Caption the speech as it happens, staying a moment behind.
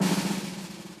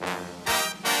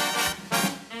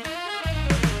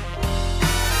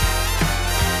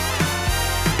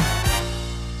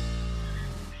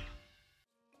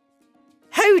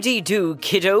Howdy-do,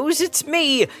 kiddos, it's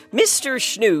me, Mr.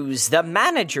 Schnooze, the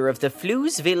manager of the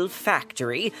Floozeville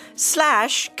factory /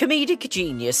 comedic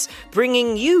genius,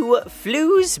 bringing you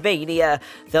Floozemania,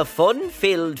 the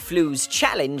fun-filled Flooz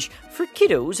challenge for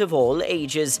kiddos of all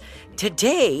ages.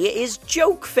 Today is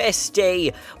Joke Fest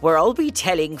Day, where I'll be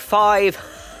telling 5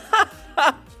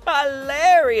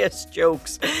 hilarious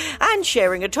jokes and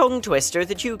sharing a tongue twister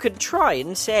that you can try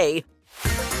and say.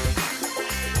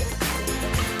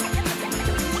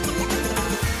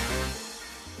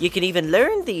 You can even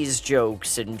learn these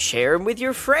jokes and share them with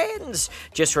your friends.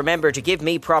 Just remember to give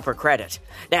me proper credit.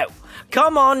 Now,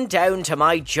 come on down to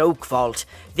my joke vault.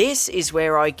 This is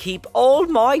where I keep all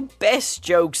my best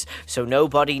jokes so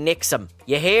nobody nicks them.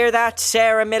 You hear that,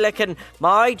 Sarah Milliken?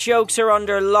 My jokes are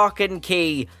under lock and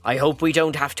key. I hope we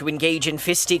don't have to engage in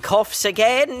fisticuffs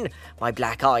again. My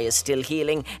black eye is still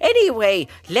healing. Anyway,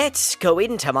 let's go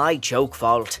into my joke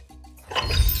vault.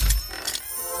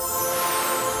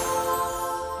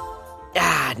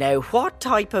 Now, what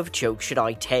type of joke should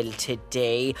I tell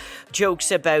today?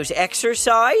 Jokes about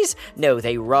exercise? No,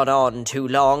 they run on too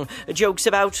long. Jokes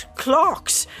about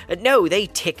clocks? No, they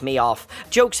tick me off.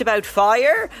 Jokes about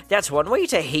fire? That's one way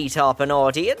to heat up an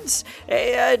audience.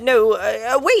 Wait,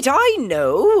 I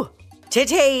know.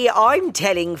 Today, I'm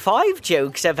telling 5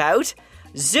 jokes about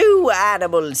zoo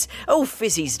animals. Oh,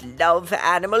 fizzies love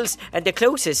animals, and the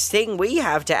closest thing we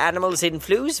have to animals in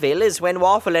Floozeville is when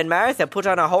Waffle and Martha put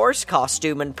on a horse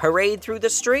costume and parade through the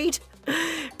street.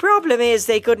 Problem is,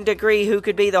 they couldn't agree who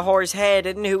could be the horse head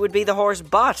and who would be the horse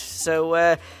butt,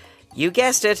 so, you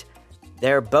guessed it,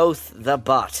 they're both the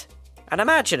butt. And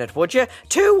imagine it, would you?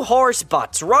 2 horse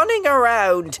butts running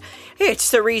around.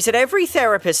 It's the reason every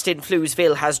therapist in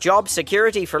Floozeville has job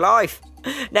security for life.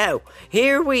 Now,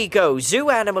 here we go. Zoo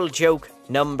animal joke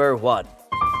number 1.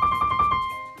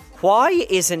 Why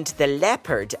isn't the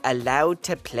leopard allowed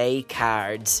to play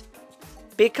cards?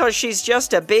 Because she's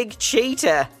just a big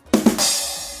cheetah.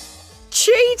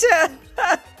 Cheetah!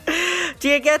 Do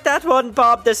you get that one,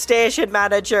 Bob, the station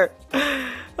manager?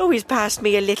 Oh, he's passed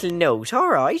me a little note. All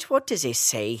right, what does it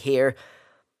say here?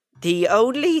 The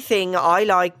only thing I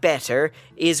like better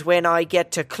is when I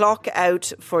get to clock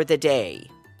out for the day.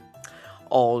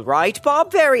 All right, Bob,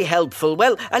 very helpful.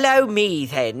 Well, allow me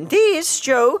then. This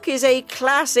joke is a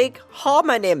classic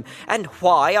homonym. And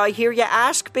why, I hear you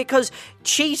ask? Because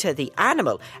cheetah, the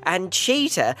animal, and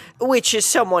cheetah, which is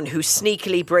someone who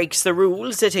sneakily breaks the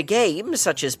rules at a game,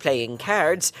 such as playing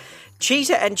cards,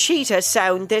 cheetah and cheetah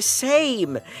sound the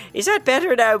same. Is that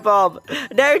better now, Bob?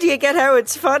 Now do you get how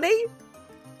it's funny?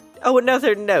 Oh,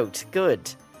 another note.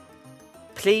 Good.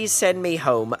 Please send me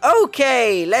home.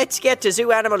 Okay, let's get to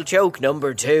zoo animal joke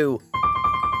number 2.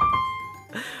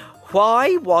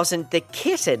 Why wasn't the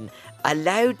kitten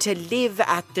allowed to live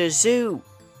at the zoo?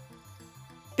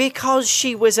 Because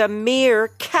she was a mere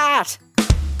cat.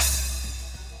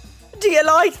 Do you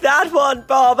like that one,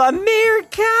 Bob? A mere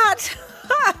cat?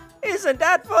 Isn't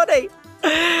that funny?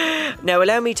 Now,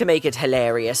 allow me to make it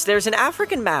hilarious. There's an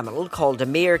African mammal called a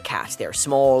meerkat. They're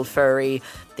small, furry,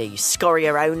 they scurry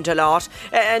around a lot,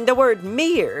 and the word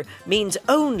mere means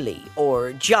only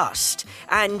or just.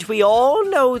 And we all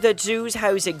know that zoos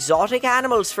house exotic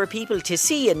animals for people to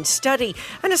see and study,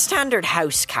 and a standard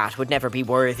house cat would never be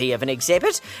worthy of an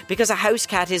exhibit, because a house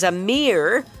cat is a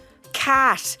mere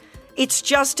cat. It's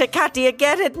just a cat. Do you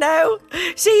get it now?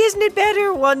 See, isn't it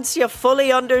better once you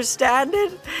fully understand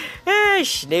it?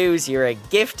 Schnooze, you're a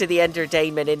gift to the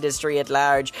entertainment industry at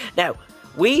large. Now,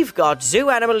 we've got zoo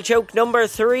animal joke number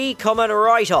 3 coming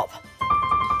right up.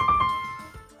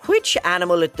 Which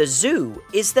animal at the zoo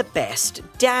is the best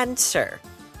dancer?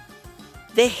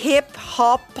 The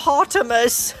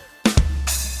hip-hop-potamus.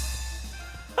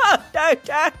 Oh, no,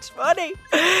 that's funny.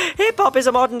 Hip-hop is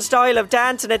a modern style of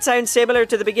dance, and it sounds similar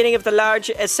to the beginning of the large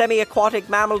semi-aquatic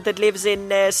mammal that lives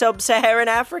in sub-Saharan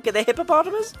Africa, the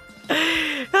hippopotamus.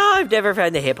 I've never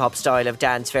found the hip-hop style of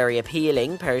dance very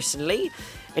appealing, personally.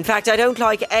 In fact, I don't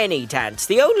like any dance.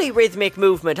 The only rhythmic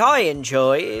movement I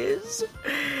enjoy is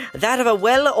that of a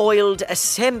well-oiled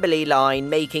assembly line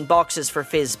making boxes for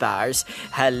fizz bars.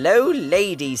 Hello,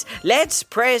 ladies. Let's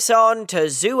press on to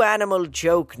zoo animal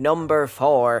joke number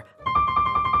 4.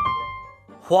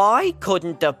 Why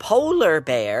couldn't the polar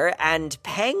bear and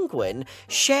penguin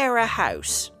share a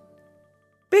house?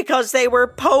 Because they were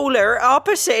polar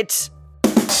opposites.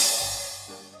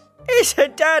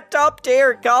 Isn't that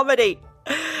top-tier comedy?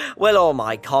 Well, all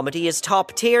my comedy is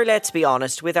top tier, let's be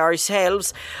honest with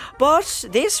ourselves. But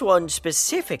this one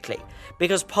specifically,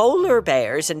 because polar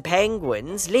bears and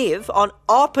penguins live on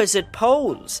opposite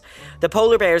poles. The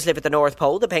polar bears live at the North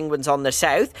Pole, the penguins on the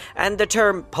South, and the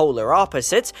term polar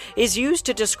opposites is used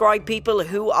to describe people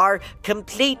who are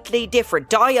completely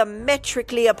different,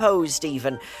 diametrically opposed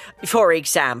even. For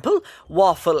example,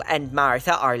 Waffle and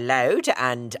Martha are loud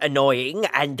and annoying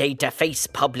and they deface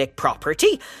public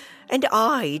property. And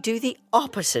I do the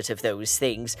opposite of those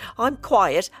things. I'm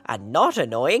quiet and not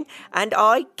annoying, and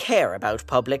I care about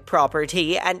public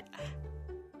property and...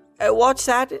 what's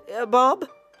that, Bob?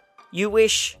 You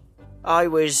wish I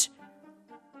was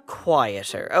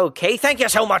quieter. Okay, thank you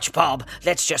so much, Bob.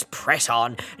 Let's just press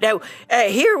on. Now,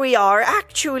 here we are,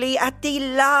 actually at the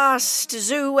last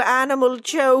zoo animal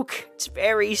joke. It's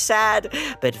very sad,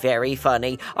 but very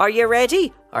funny. Are you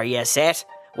ready? Are you set?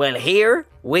 Well, here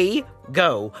we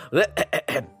go.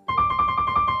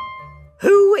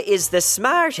 Who is the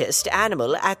smartest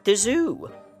animal at the zoo?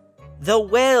 The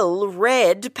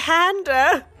well-read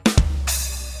panda.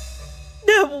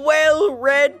 The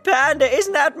well-read panda.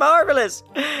 Isn't that marvellous?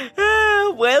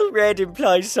 Well-read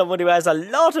implies someone who has a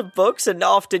lot of books and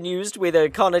often used with a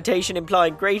connotation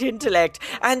implying great intellect.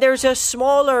 And there's a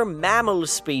smaller mammal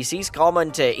species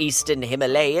common to eastern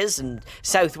Himalayas and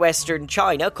southwestern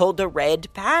China called the red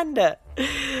panda.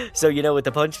 So you know what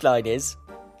the punchline is?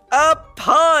 A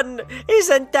pun!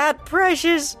 Isn't that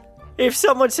precious? If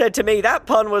someone said to me that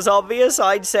pun was obvious,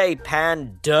 I'd say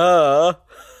panda.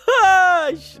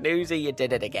 Snoozy, you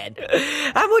did it again.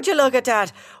 And would you look at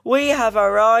that? We have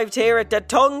arrived here at the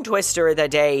tongue twister of the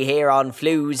day here on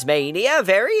Floozemania.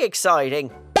 Very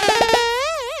exciting.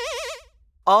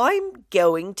 I'm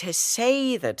going to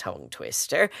say the tongue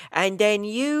twister, and then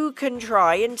you can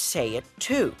try and say it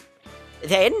too.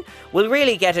 Then we'll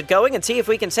really get it going and see if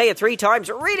we can say it 3 times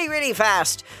really, really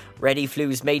fast. Ready,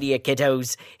 Floozemania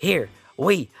kiddos? Here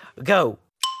we go.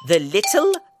 The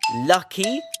little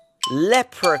lucky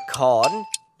leprechaun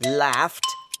laughed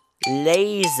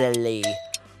lazily.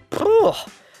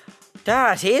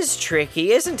 That is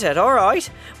tricky, isn't it? All right.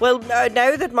 Well,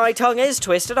 now that my tongue is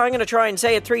twisted, I'm going to try and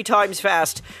say it 3 times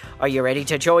fast. Are you ready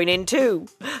to join in too?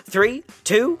 3,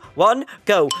 2, 1,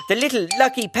 go. The little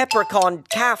lucky peppercorn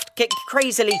coughed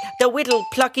crazily. The whittle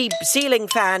plucky ceiling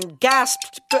fan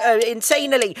gasped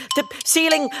insanely. The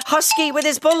ceiling husky with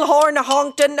his bullhorn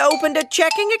honked and opened a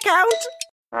checking account.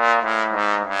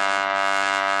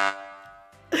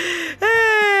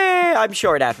 I'm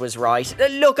sure that was right.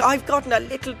 Look, I've gotten a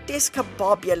little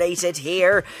discombobulated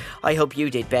here. I hope you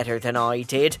did better than I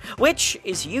did, which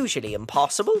is usually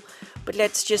impossible. But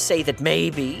let's just say that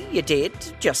maybe you did,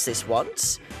 just this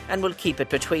once. And we'll keep it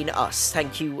between us.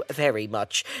 Thank you very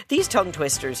much. These tongue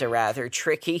twisters are rather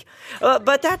tricky.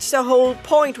 But that's the whole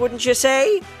point, wouldn't you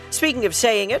say? Speaking of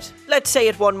saying it, let's say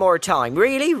it one more time.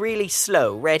 Really, really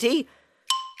slow. Ready?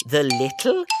 The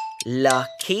little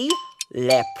lucky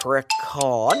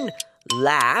leprechaun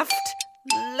laughed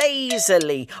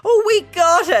lazily. Oh, we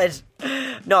got it!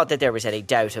 Not that there was any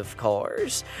doubt, of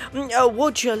course.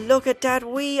 Would you look at that?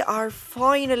 We are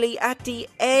finally at the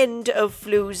end of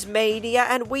Floozemania,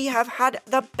 and we have had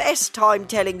the best time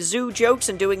telling zoo jokes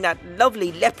and doing that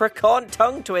lovely leprechaun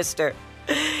tongue twister.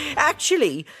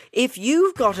 Actually, if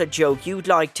you've got a joke you'd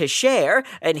like to share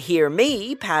and hear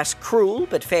me pass cruel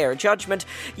but fair judgment,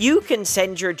 you can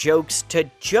send your jokes to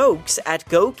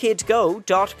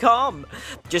jokes@gokidgo.com.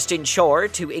 Just ensure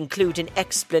to include an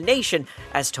explanation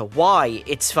as to why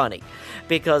it's funny,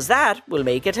 because that will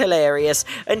make it hilarious.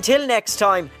 Until next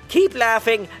time, keep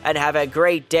laughing and have a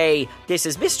great day. This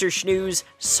is Mr. Snooze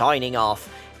signing off.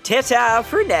 Ta-ta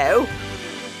for now.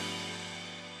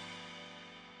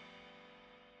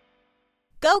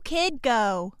 Go Kid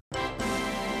Go!